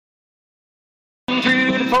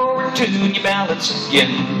through and forward two and you balance again.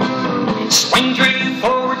 Swing through,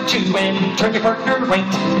 forward two and turn your partner right.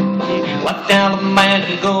 Left down the man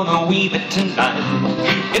and gonna weave it tonight.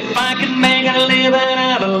 If I could make a living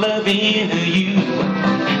out of loving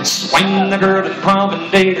you, swing the girl and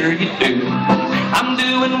promenade you do. I'm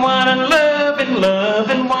doing what I love and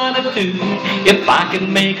loving what I do. If I could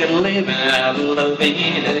make a living out of loving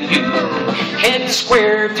you. Head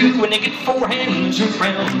square through and you get four hands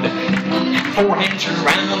around. Four hands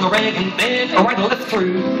around the rag and then right and left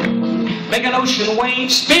through. Make an ocean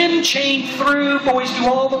wave, spin, chain through. Boys do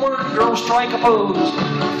all the work, girls strike a pose.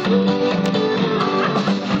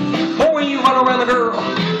 Boy, you run around the girl,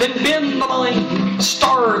 then bend the line.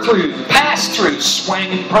 Star through, pass through,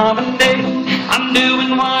 swing and promenade. I'm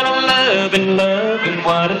doing what I love and loving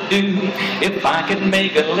what I do. If I could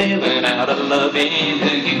make a living out of loving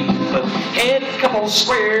you. Head couple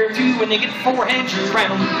square through when you get four hands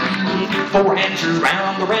around. Four hands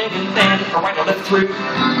around the ring and then right or left through.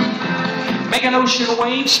 Make an ocean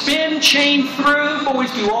wave, spin, chain through.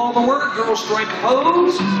 Boys do all the work, girls strike a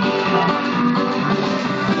pose.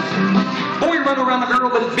 Boy, run around the girl,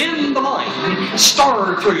 then bend the line.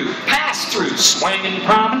 Star through, pass through, swing and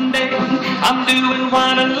promenade. I'm doing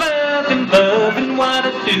what I love and loving what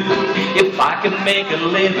I do. If I could make a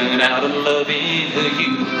living out of loving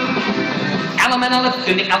you. Allemande left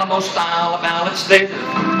in the Alamo style, a balance there.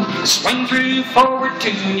 Swing through, forward two,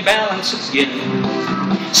 and you balance again.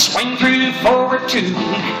 Swing through, forward two,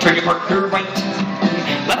 turn your partner right.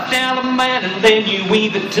 Left down the man and then you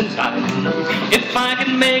weave it tonight. If I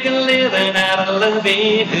could make a living out of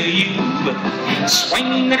loving you,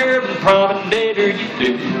 swing the girl and promenade her you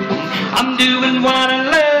do. I'm doing what I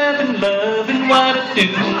love and loving what I do.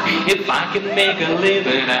 If I could make a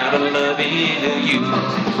living out of loving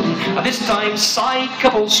you. This time side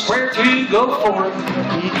couple square through, go forward.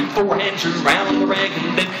 Four hands around the rag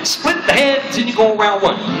and then split the heads and you go around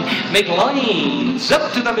one. Make lines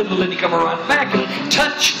up to the middle and you come around back and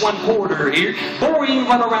touch one quarter here. Boy, you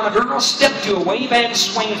run around the girl, step to a wave and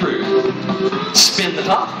swing through. Spin the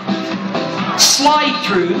top, slide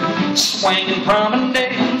through, swing and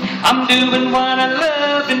promenade. I'm doing what I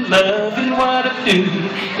love and loving what I do.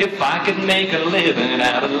 If I could make a living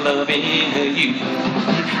out of loving you.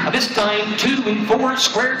 This time 2 and 4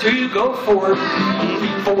 square through, go forward.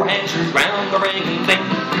 Four hands around the ring and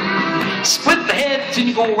then split the heads and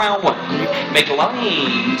you go around one. Make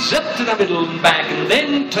lines up to the middle and back and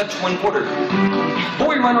then touch one quarter.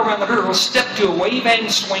 Boy, run around the girl, step to a wave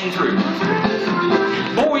and swing through.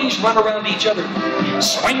 Boys run around each other,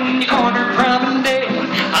 swing the corner, promenade.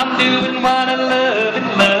 I'm doing what I love and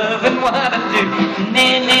loving what I do.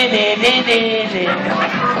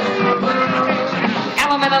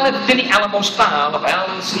 Allemande left in the Alamo style, a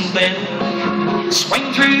balance and then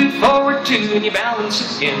swing through, forward two, and you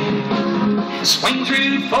balance again. Swing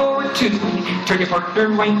through, forward two, turn your partner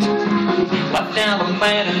right. Left down the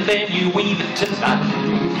man and then you weave it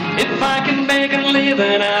tonight. If I can make a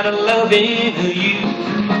living out of loving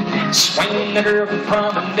you, swing the girl and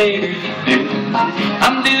promenade her you do.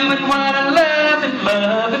 I'm doing what I love and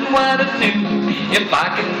loving what I do. If I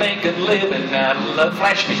can make a living out of love,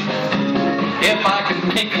 flash me. If I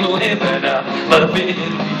can make a living out of loving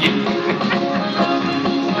you.